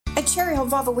Cherry Hill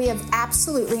Volvo, we have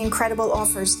absolutely incredible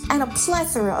offers and a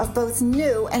plethora of both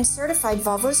new and certified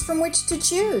Volvos from which to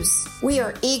choose. We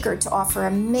are eager to offer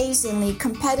amazingly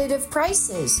competitive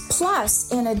prices,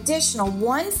 plus an additional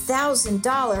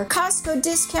 $1,000 Costco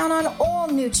discount on all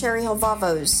new Cherry Hill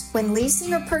Volvos. When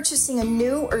leasing or purchasing a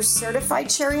new or certified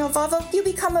Cherry Hill Volvo, you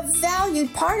become a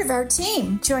valued part of our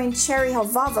team. Join Cherry Hill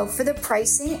Volvo for the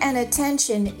pricing and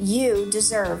attention you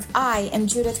deserve. I am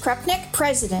Judith Krupnick,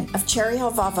 president of Cherry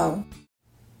Hill Volvo.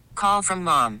 Call from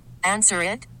mom. Answer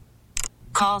it.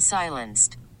 Call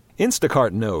silenced.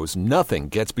 Instacart knows nothing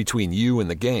gets between you and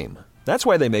the game. That's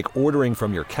why they make ordering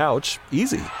from your couch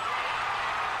easy.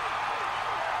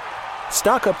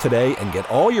 Stock up today and get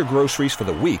all your groceries for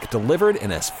the week delivered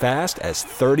in as fast as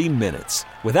 30 minutes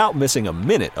without missing a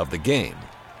minute of the game.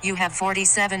 You have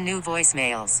 47 new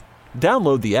voicemails.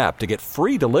 Download the app to get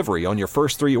free delivery on your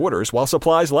first 3 orders while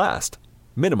supplies last.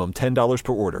 Minimum $10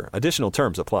 per order. Additional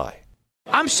terms apply.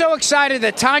 I'm so excited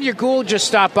that Tanya Gould just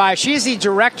stopped by. She's the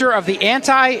director of the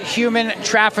Anti-Human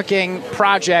Trafficking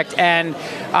Project and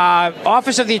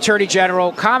Office of the Attorney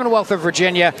General, Commonwealth of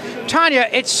Virginia. Tanya,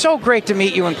 it's so great to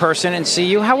meet you in person and see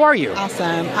you. How are you?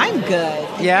 Awesome. I'm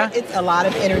good. Yeah? It's a lot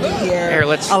of energy here.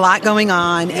 A lot going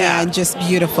on and just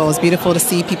beautiful. It's beautiful to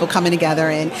see people coming together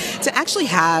and to actually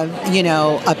have,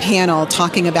 a panel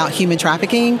talking about human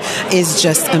trafficking is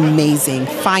just amazing.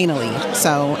 Finally.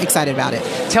 So excited about it.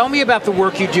 Tell me about the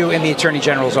work you do in the Attorney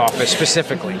General's office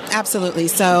specifically. Absolutely.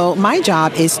 So my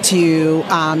job is to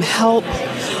help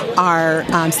our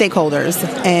stakeholders,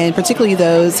 and particularly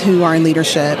those who are in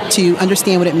leadership, to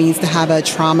understand what it means to have a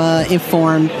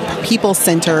trauma-informed,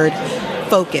 people-centered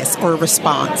focus or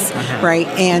response, right?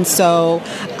 And so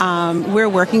we're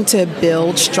working to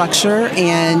build structure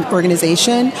and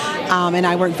organization, and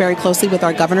I work very closely with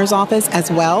our governor's office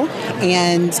as well,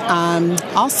 and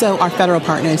also our federal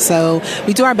partners. So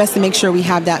we do our best to make sure we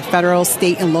have that federal,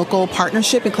 state, and local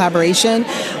partnership and collaboration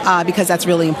because that's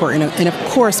really important, and of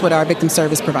course with our victim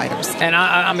service providers. And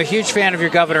I'm a huge fan of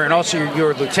your governor, and also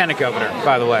your lieutenant governor,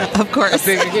 by the way. Of course.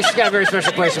 She's got a very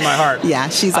special place in my heart. Yeah,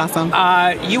 she's awesome.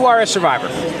 You are a survivor.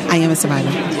 I am a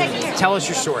survivor. Tell us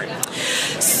your story.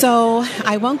 So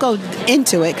I won't go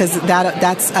into it because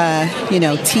that's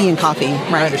tea and coffee,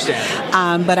 right? I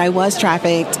understand. But I was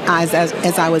trafficked as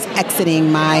I was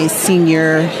exiting my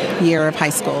senior year of high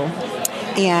school.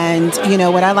 And,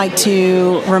 what I like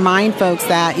to remind folks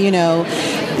that,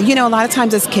 a lot of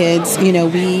times as kids,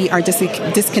 we are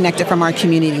disconnected from our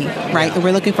community, right? And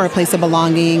we're looking for a place of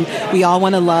belonging. We all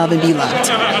want to love and be loved,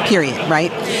 period,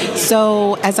 right?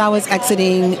 So as I was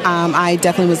exiting, I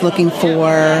definitely was looking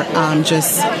for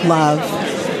just love,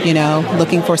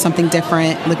 looking for something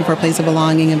different, looking for a place of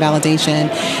belonging and validation.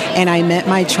 And I met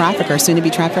my trafficker,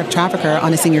 soon-to-be trafficker,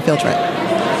 on a senior field trip.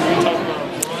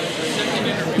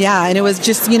 Yeah, and it was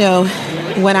just,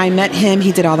 when I met him,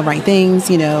 he did all the right things.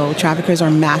 Traffickers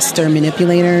are master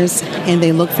manipulators, and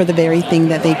they look for the very thing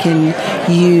that they can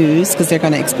use because they're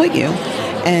going to exploit you.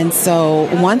 And so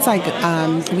once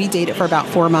we dated for about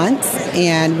 4 months,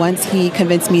 and once he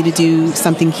convinced me to do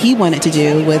something he wanted to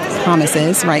do with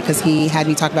promises, right, because he had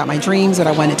me talk about my dreams, what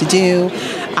I wanted to do.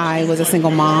 I was a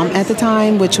single mom at the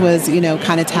time, which was,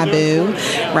 kind of taboo,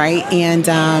 right? And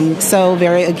so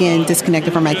very, again,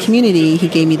 disconnected from my community, he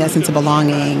gave me that sense of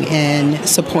belonging and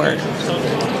support.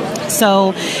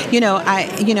 So,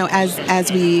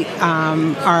 as we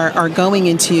are going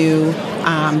into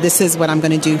this is what I'm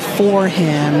going to do for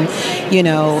him,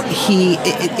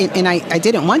 I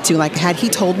didn't want to, had he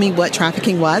told me what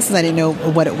trafficking was, because I didn't know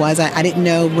what it was. I didn't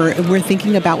know. We're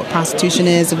thinking about what prostitution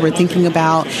is. We're thinking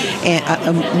about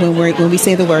when we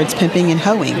say the words pimping and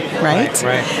hoeing, right?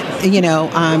 Right.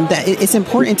 That it's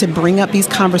important to bring up these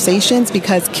conversations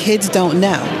because kids don't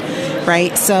know,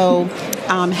 right? So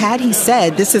had he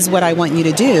said, this is what I want you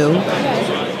to do,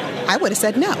 I would have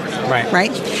said no. Right.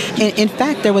 In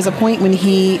fact, there was a point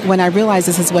when I realized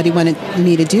this is what he wanted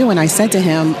me to do, and I said to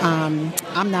him,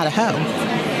 I'm not a hoe.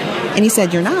 And he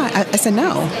said, you're not? I said,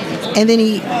 no. And then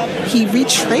he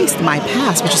retraced my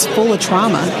past, which is full of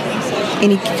trauma.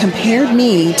 And he compared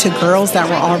me to girls that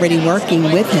were already working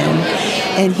with him.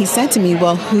 And he said to me,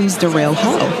 well, who's the real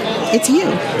hoe? It's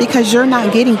you, because you're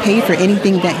not getting paid for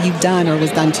anything that you've done or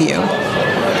was done to you.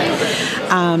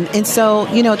 And so,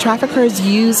 traffickers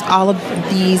use all of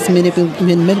these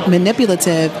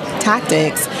manipulative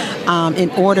tactics in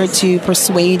order to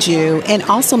persuade you and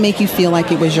also make you feel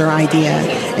like it was your idea.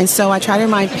 And so I try to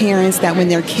remind parents that when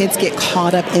their kids get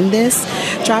caught up in this,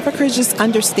 traffickers just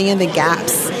understand the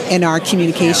gaps in our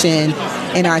communication,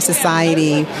 in our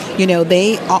society.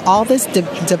 All this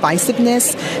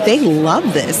divisiveness, they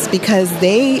love this because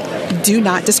they do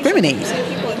not discriminate.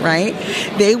 right?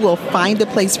 They will find a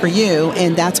place for you,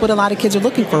 and that's what a lot of kids are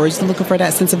looking for. We're just looking for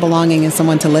that sense of belonging and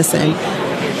someone to listen.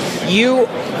 You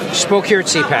spoke here at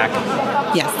CPAC.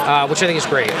 Yes. Which I think is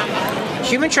great.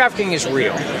 Human trafficking is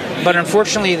real, but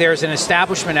unfortunately there's an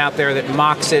establishment out there that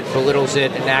mocks it, belittles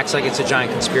it, and acts like it's a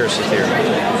giant conspiracy theory.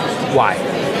 Why?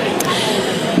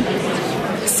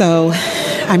 So,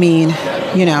 I mean,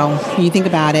 you think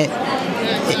about it,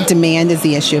 demand is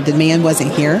the issue. If demand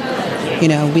wasn't here,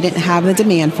 we didn't have the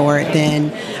demand for it,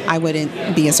 then I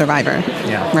wouldn't be a survivor,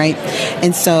 right?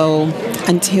 And so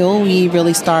until we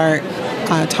really start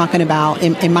talking about,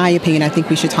 in my opinion, I think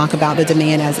we should talk about the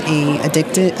demand as a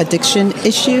addiction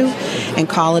issue and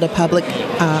call it a public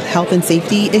health and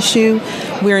safety issue.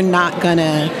 We're not going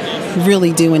to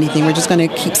really do anything. We're just going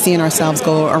to keep seeing ourselves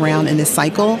go around in this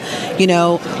cycle.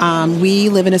 We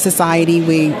live in a society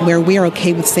where we're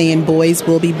okay with saying boys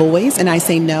will be boys, and I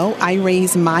say no. I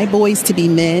raise my boys to be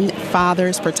men,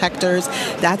 fathers, protectors.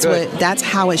 That's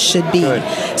how it should be.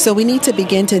 Good. So we need to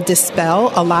begin to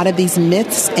dispel a lot of these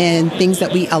myths and things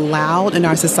that we allowed in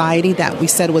our society that we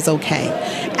said was okay.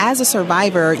 As a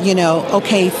survivor,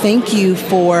 okay, thank you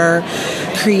for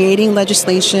creating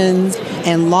legislations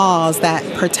and laws that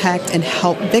protect and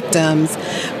help victims,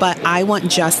 but I want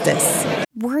justice.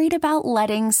 Worried about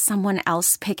letting someone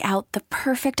else pick out the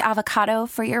perfect avocado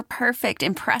for your perfect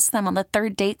impress them on the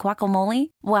third date guacamole?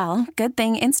 Well, good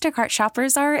thing Instacart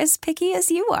shoppers are as picky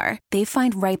as you are. They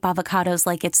find ripe avocados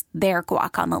like it's their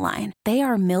guac on the line. They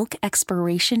are milk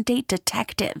expiration date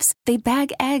detectives. They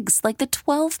bag eggs like the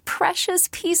 12 precious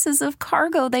pieces of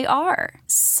cargo they are.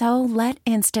 So let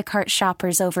Instacart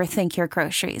shoppers overthink your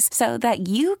groceries so that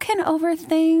you can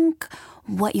overthink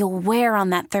what you'll wear on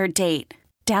that third date.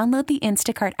 Download the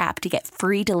Instacart app to get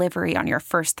free delivery on your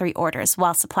first 3 orders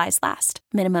while supplies last.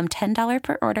 Minimum $10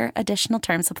 per order. Additional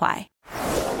terms apply.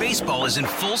 Baseball is in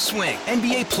full swing.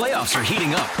 NBA playoffs are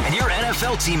heating up, and your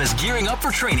NFL team is gearing up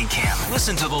for training camp.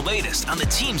 Listen to the latest on the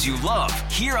teams you love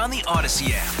here on the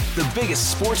Odyssey app. The biggest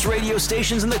sports radio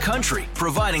stations in the country,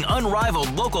 providing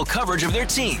unrivaled local coverage of their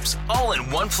teams, all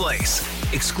in one place.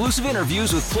 Exclusive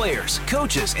interviews with players,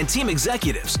 coaches, and team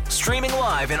executives, streaming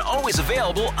live and always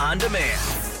available on demand.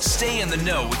 Stay in the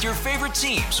know with your favorite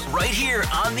teams right here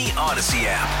on the Odyssey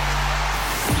app.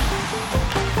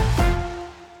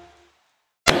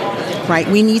 Right,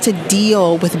 we need to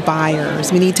deal with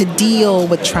buyers. We need to deal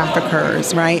with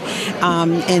traffickers, right?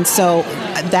 And so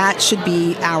that should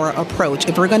be our approach.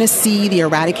 If we're going to see the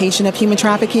eradication of human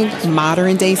trafficking,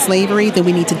 modern day slavery, then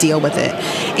we need to deal with it.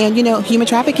 And human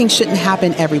trafficking shouldn't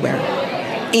happen anywhere.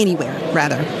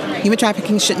 Human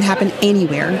trafficking shouldn't happen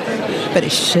anywhere, but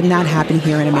it should not happen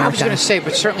here in America. I was going to say,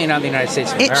 but certainly not in the United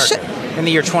States of America in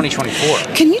the year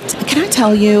 2024. Can I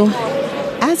tell you,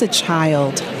 as a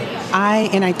child,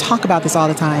 I talk about this all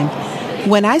the time.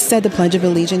 When I said the Pledge of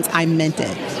Allegiance, I meant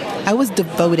it. I was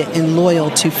devoted and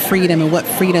loyal to freedom and what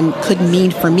freedom could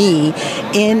mean for me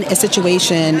in a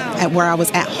situation where I was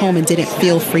at home and didn't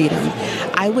feel freedom.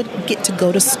 I would get to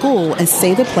go to school and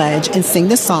say the pledge and sing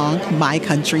the song, My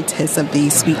Country, 'Tis of Thee,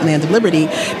 Sweet Land of Liberty,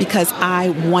 because I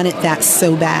wanted that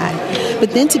so bad.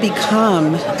 But then to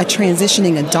become a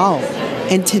transitioning adult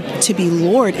and to be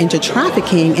lured into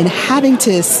trafficking and having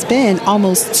to spend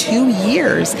almost 2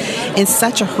 years in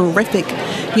such a horrific,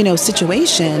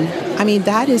 situation, I mean,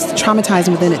 that is traumatizing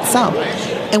within itself.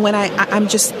 And when I'm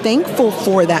just thankful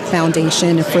for that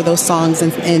foundation and for those songs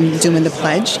and doing the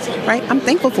pledge, right? I'm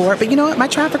thankful for it. But you know what? My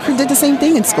trafficker did the same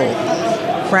thing in school,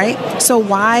 right? So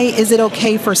why is it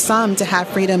okay for some to have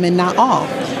freedom and not all,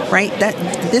 right?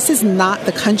 This is not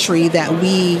the country that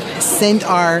we send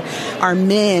our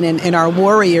men and our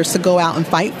warriors to go out and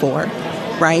fight for,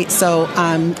 right? So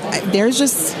there's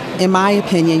just, in my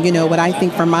opinion, what I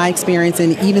think from my experience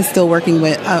and even still working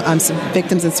with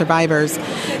victims and survivors,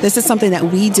 this is something that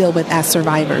we deal with as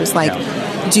survivors. Like,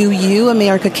 do you,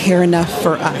 America, care enough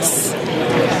for us,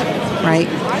 right?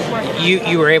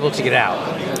 You were able to get out.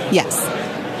 Yes.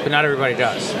 But not everybody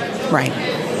does. Right.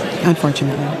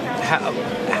 Unfortunately.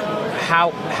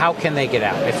 How can they get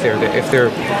out if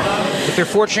they're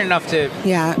fortunate enough to?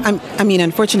 Yeah.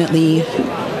 Unfortunately,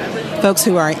 folks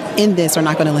who are in this are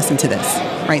not going to listen to this,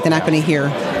 right? They're not going to hear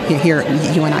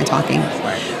you and I talking,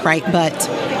 right? But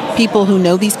people who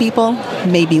know these people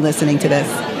may be listening to this.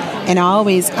 And I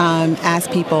always ask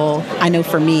people, I know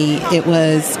for me, it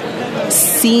was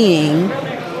seeing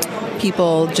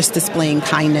people just displaying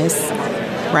kindness,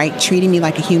 right? Treating me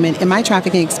like a human. In my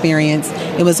trafficking experience,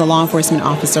 it was a law enforcement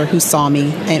officer who saw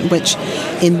me, and which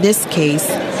in this case,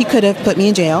 he could have put me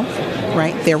in jail,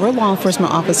 right? There were law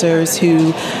enforcement officers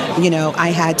who,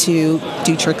 I had to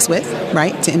do tricks with,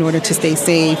 right, in order to stay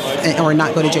safe or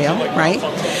not go to jail, right?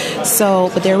 So,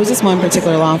 but there was this one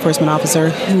particular law enforcement officer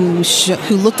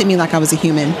who looked at me like I was a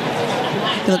human.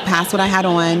 He looked past what I had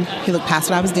on. He looked past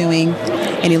what I was doing.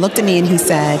 And he looked at me and he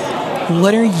said,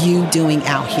 "What are you doing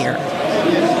out here?"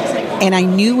 And I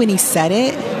knew when he said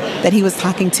it that he was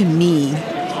talking to me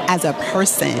as a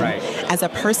person, as a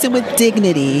person with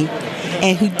dignity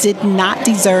and who did not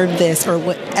deserve this or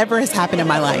whatever has happened in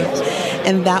my life.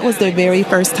 And that was the very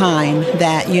first time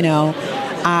that,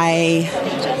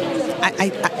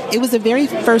 it was the very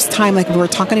first time, like we were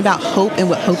talking about hope and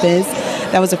what hope is.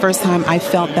 That was the first time I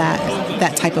felt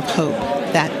that type of hope,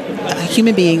 that a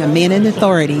human being, a man in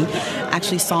authority,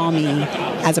 actually saw me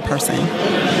as a person.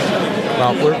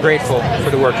 Well, we're grateful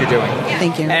for the work you're doing.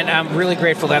 Thank you. And I'm really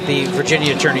grateful that the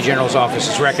Virginia Attorney General's office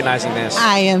is recognizing this.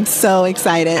 I am so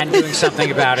excited. And doing something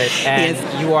about it. And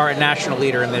Yes. You are a national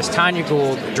leader in this. Tanya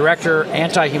Gould, Director,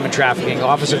 Anti-Human Trafficking,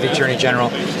 Office of the Attorney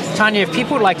General. Tanya, if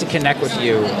people would like to connect with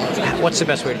you, what's the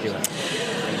best way to do it?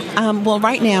 Well,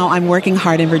 right now I'm working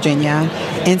hard in Virginia,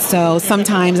 and so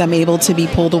sometimes I'm able to be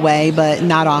pulled away, but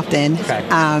not often. Okay.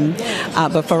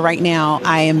 But for right now,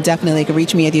 I am definitely, you can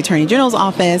reach me at the Attorney General's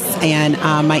office, and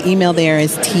my email there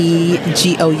is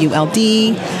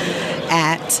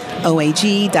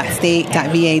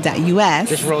tgould@oag.state.va.us.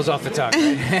 Just rolls off the tongue.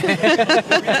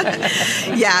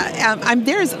 Yeah,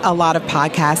 there's a lot of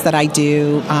podcasts that I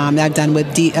do. That I've done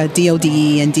with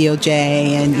DOD and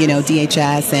DOJ and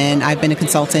DHS, and I've been a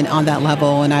consultant on that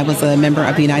level. And I was a member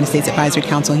of the United States Advisory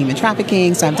Council on Human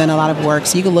Trafficking, so I've done a lot of work.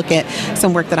 So you can look at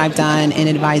some work that I've done in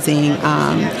advising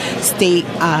state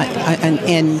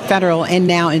and federal and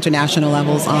now international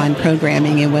levels on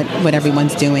programming and what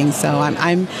everyone's doing. So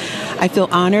I feel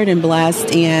honored and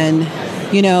blessed, and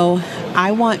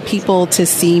I want people to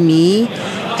see me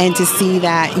and to see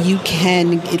that you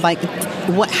can, like,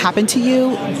 what happened to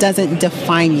you doesn't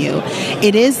define you.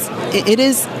 It is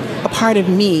a part of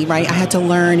me, right? I had to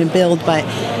learn and build, but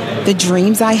the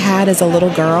dreams I had as a little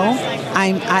girl,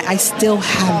 I still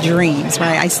have dreams,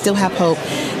 right? I still have hope.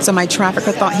 So my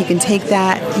trafficker thought he can take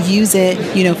that, use it,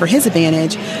 for his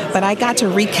advantage. But I got to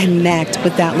reconnect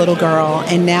with that little girl,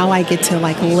 and now I get to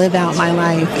live out my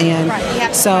life.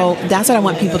 And so that's what I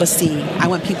want people to see. I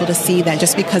want people to see that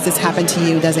just because it's happened to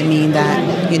you doesn't mean that,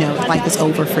 life is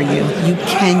over for you. You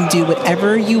can do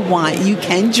whatever you want. You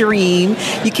can dream.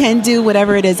 You can do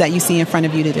whatever it is that you see in front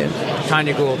of you to do.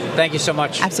 Tanya Gould, thank you so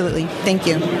much. Absolutely. Thank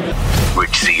you.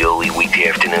 Rich Zeoli, weekday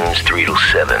afternoons 3 to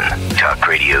 7. Talk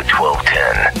Radio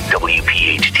 1210,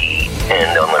 WPHT,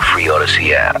 and on the free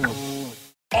Odyssey app.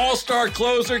 All-star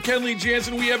closer Kenley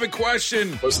Jansen, we have a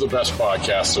question. What's the best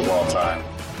podcast of all time?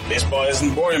 Baseball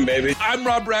isn't boring, baby. I'm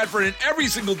Rob Bradford, and every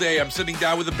single day I'm sitting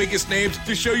down with the biggest names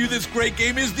to show you this great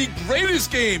game is the greatest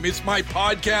game. It's my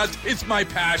podcast. It's my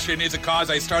passion. It's a cause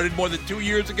I started more than 2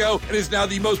 years ago and is now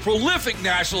the most prolific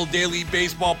national daily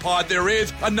baseball pod there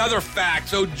is. Another fact.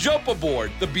 So jump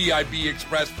aboard the BIB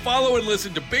Express. Follow and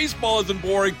listen to Baseball Isn't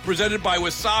Boring, presented by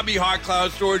Wasabi Hot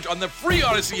Cloud Storage on the free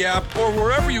Odyssey app or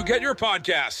wherever you get your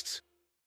podcasts.